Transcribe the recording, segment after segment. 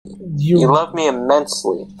You love me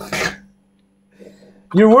immensely.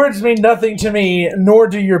 Your words mean nothing to me, nor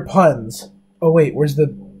do your puns. Oh wait, where's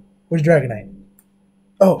Dragoknight?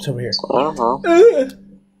 Oh, it's over here. I don't know.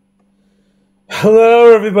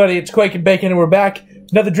 Hello everybody, it's Quakin Bacon and we're back.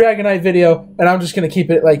 Another Dragoknight video, and I'm just going to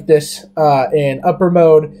keep it like this in upper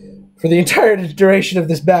mode for the entire duration of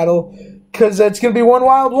this battle, because it's going to be one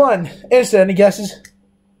wild one. Insta, any guesses?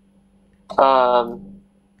 I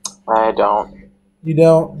don't. You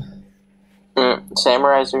don't?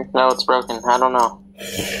 Samuraiser? No, it's broken. I don't know.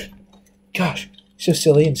 Gosh, so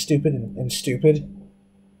silly and stupid and stupid.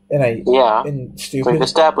 Yeah. And stupid. We've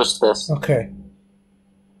established this. Okay.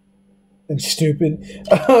 And stupid.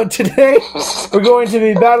 Today, we're going to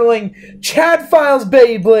be battling Chad Files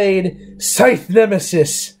Beyblade Scythe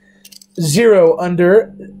Nemesis 0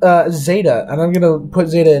 under Zeta. And I'm going to put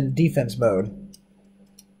Zeta in defense mode.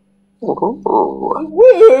 Ooh.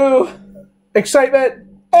 Woo! Excitement!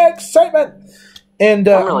 Excitement! And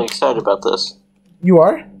I'm really excited about this. You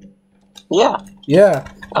are? Yeah. Yeah.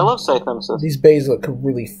 I love Scythe Nemesis. These bays look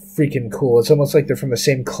really freaking cool. It's almost like they're from the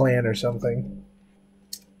same clan or something.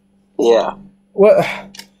 Yeah.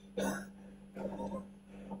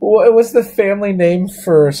 What's the family name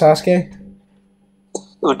for Sasuke?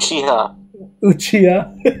 Uchiha.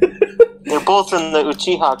 Uchiha. They're both from the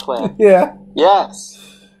Uchiha clan. Yeah. Yes.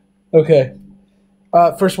 Okay.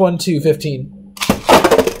 First one to 15.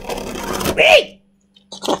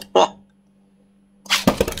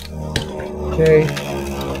 Okay.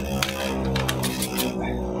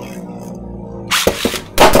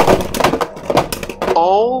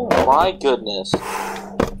 Oh my goodness.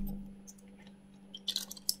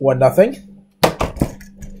 1-0.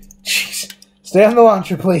 Jeez. Stay on the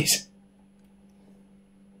launcher, please.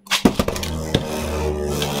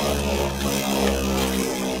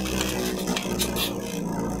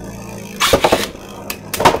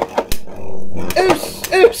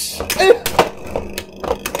 Oops!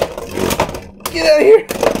 Get out of here!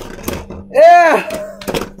 Yeah!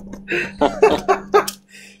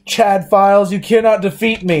 Chad Files, you cannot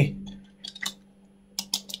defeat me.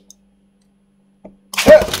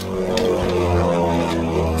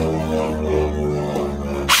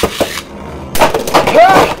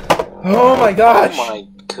 Oh my gosh! Oh my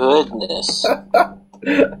goodness.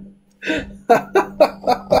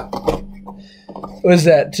 What was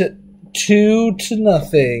that?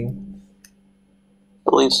 2-0. I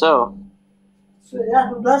believe so. So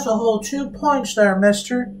that's a whole 2 points there,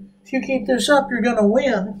 mister. If you keep this up, you're gonna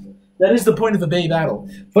win. That is the point of a Bay battle.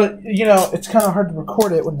 But, you know, it's kind of hard to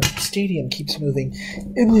record it when the stadium keeps moving.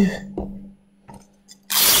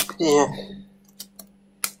 Yeah.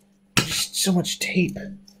 Just so much tape.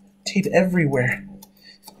 Tape everywhere.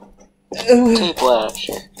 Tape lash.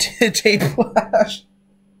 Tape flash.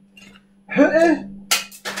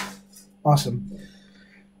 Awesome.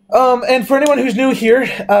 And for anyone who's new here,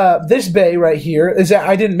 this bay right here is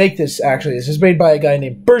I didn't make this actually. This is made by a guy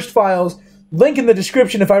named Burst Files. Link in the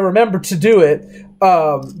description if I remember to do it.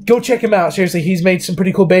 Go check him out. Seriously, he's made some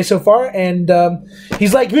pretty cool bays so far, and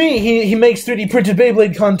he's like me. He makes 3D printed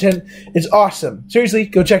Beyblade content. It's awesome. Seriously,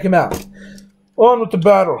 go check him out. On with the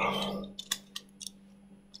battle.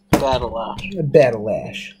 Battle lash. Battle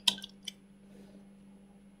lash.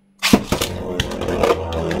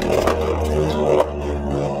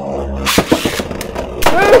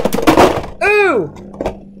 Ooh!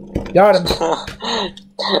 Got him.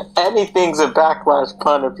 Anything's a backlash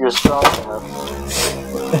pun if you're strong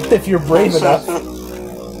enough. If you're brave enough.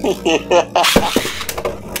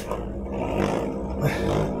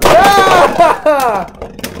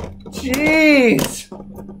 Jeez!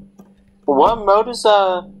 What mode is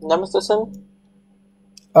Nemesis in?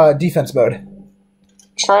 Defense mode.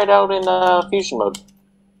 Try it out in fusion mode.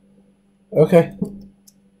 Okay.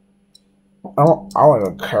 I don't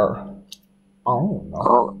even care. I don't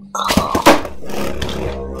know.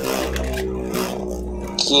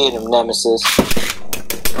 Get him, Nemesis.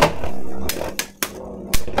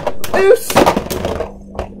 Oops.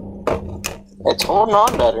 It's holding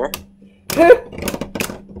on better.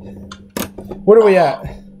 What are we at?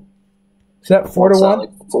 Is that 4-1?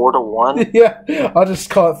 Like 4-1? Yeah, I'll just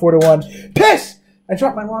call it 4-1. Piss! I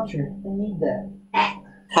dropped my launcher. I need that.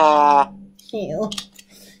 Ha. Heal.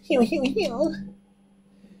 Heal.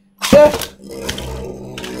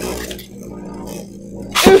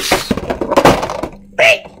 Oops.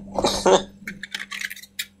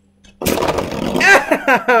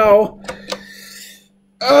 Ow!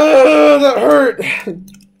 Oh, that hurt.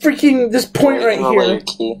 Freaking this point right here.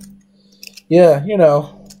 Yeah, you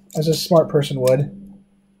know, as a smart person would.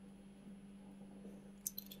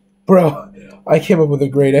 Bro, I came up with a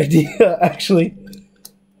great idea, actually.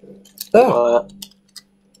 Oh.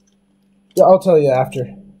 Yeah, I'll tell you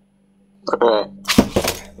after. Alright.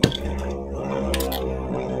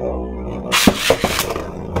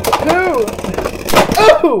 No!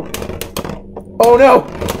 Oh! Oh no!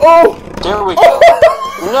 Oh! There we go.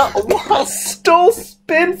 No, what? Stole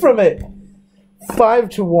spin from it.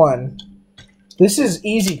 5-1. This is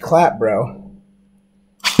easy clap, bro.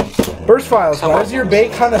 Burst Files, why does your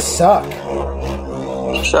bait kind of suck?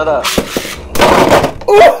 Shut up.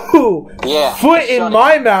 Ooh! Yeah. Foot in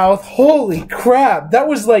my mouth. Holy crap. That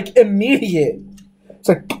was like immediate. It's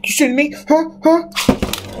like, you shooting me? Huh? Huh?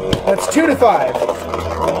 That's 2-5.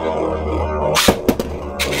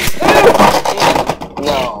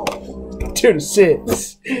 No.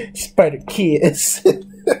 2-6. Spider kiss.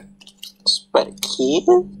 Spider kid?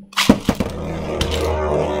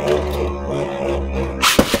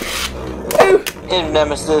 Hey,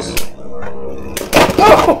 Nemesis.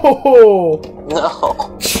 Oh! No.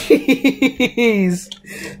 Jeez.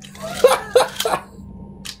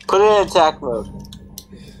 Put it in attack mode.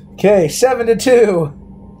 Okay, 7-2.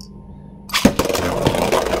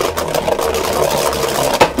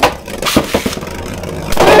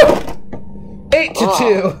 Eight to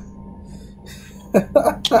 2.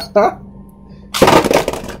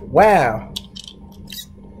 Wow.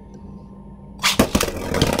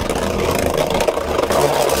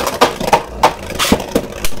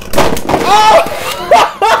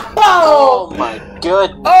 Oh my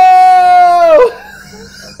goodness. Oh!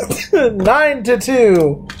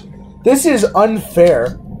 9-2. This is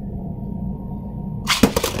unfair.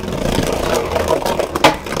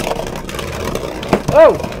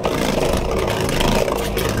 Oh!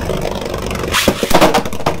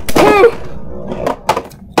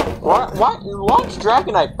 What? You launched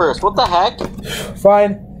Dragoknight first. What the heck?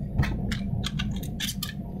 Fine.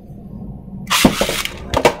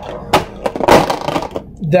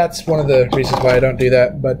 That's one of the reasons why I don't do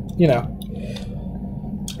that, but, you know.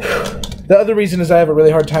 The other reason is I have a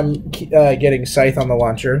really hard time getting Scythe on the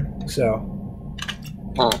launcher, so...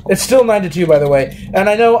 It's still 9-2, by the way. And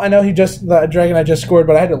I know he just... The Dragoknight just scored,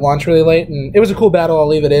 but I had to launch really late, and it was a cool battle, I'll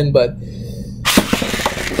leave it in, but...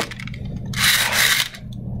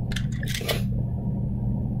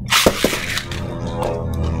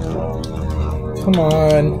 Come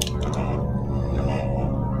on.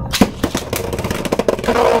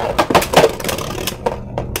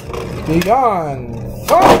 Be gone.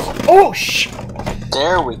 Oh, shh.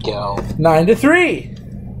 There we go. 9-3.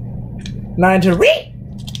 9-3.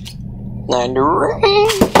 9-3.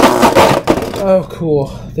 Oh, cool.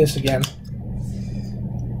 This again.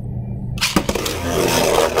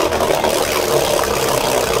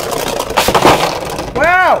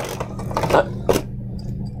 Wow.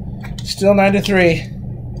 Still 9-3.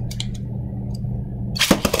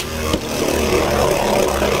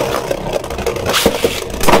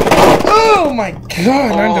 Oh my god,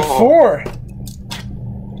 9-4.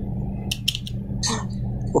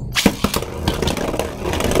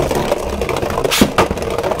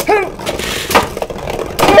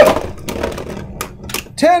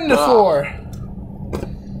 Ten to 4.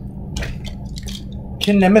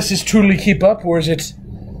 Can Nemesis truly keep up, or is it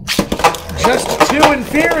just too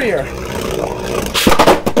inferior?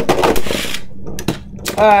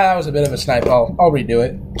 That was a bit of a snipe. I'll redo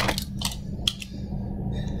it.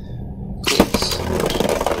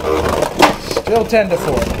 Still 10-4.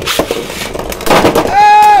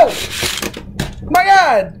 Oh! My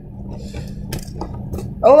God!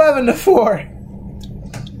 11-4.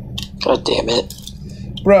 God damn it.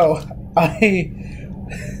 Bro, I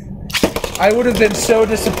would have been so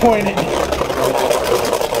disappointed.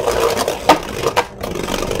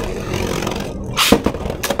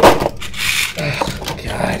 Oh,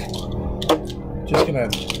 God. Just gonna...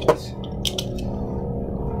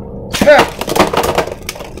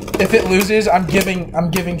 If it loses, I'm giving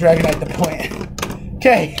Dragoknight the point.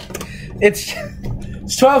 Okay. It's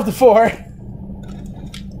 12-4.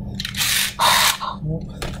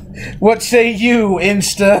 What say you,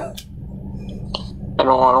 Insta? I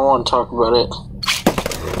don't want to talk about it.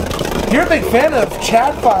 You're a big fan of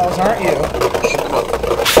chat files, aren't you?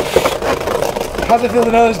 How's it feel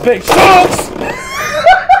to know this big sucks?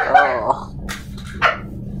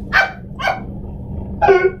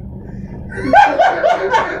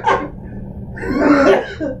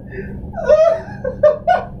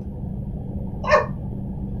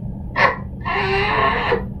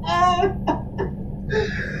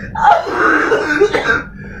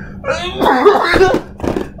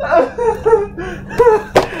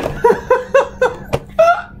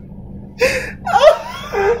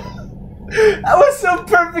 That was so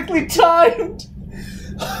perfectly timed.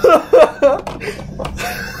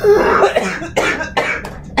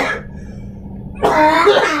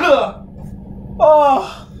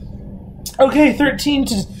 Okay, 13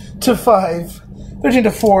 to 5. 13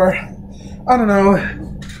 to 4. I don't know.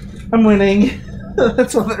 I'm winning.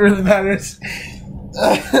 That's all that really matters.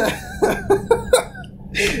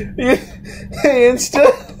 Hey, Insta.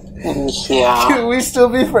 Yeah. Can we still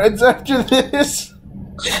be friends after this?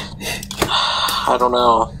 I don't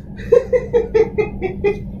know.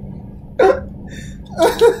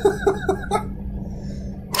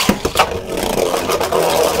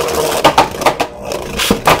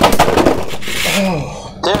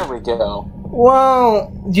 Oh. There we go.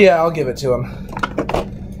 Well, yeah, I'll give it to him.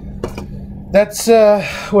 That's,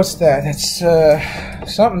 what's that? That's,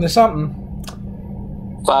 something to something.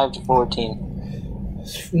 5 to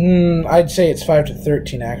 14. I'd say it's 5 to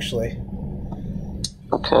 13, actually.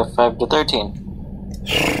 Okay, 5 to 13.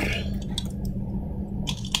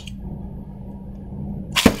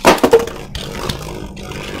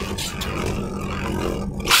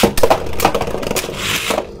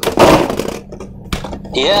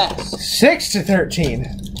 Yes! 6 to 13.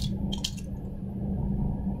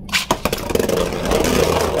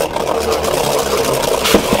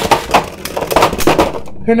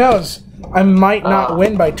 Who knows? I might not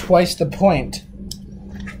win by twice the point.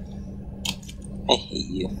 I hate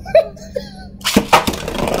you.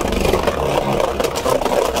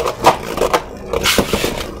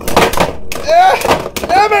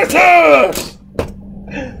 Nemesis!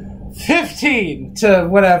 15 to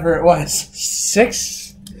whatever it was.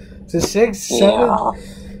 6 to 6, 7, Yeah.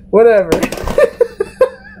 whatever.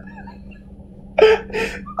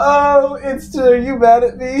 Oh, are you mad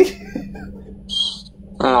at me?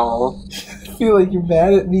 No. I feel like you're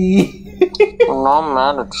mad at me. I'm not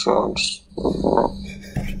mad at you.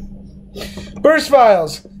 Burst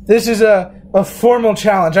Files! This is a formal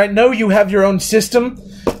challenge. I know you have your own system.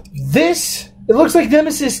 It looks like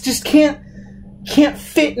Nemesis just can't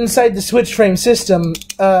fit inside the switch frame system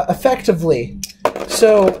effectively.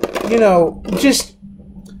 So, just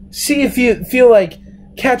see if you feel like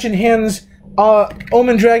catching hands.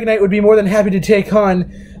 Omen Dragoknight would be more than happy to take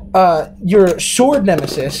on your sword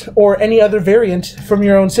Nemesis or any other variant from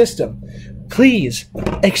your own system. Please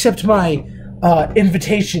accept my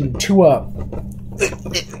invitation to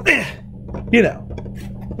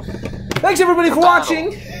Thanks everybody for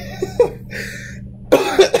watching.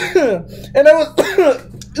 And I was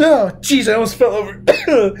oh jeez, I almost fell over.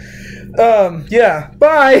 Yeah,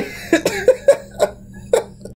 bye.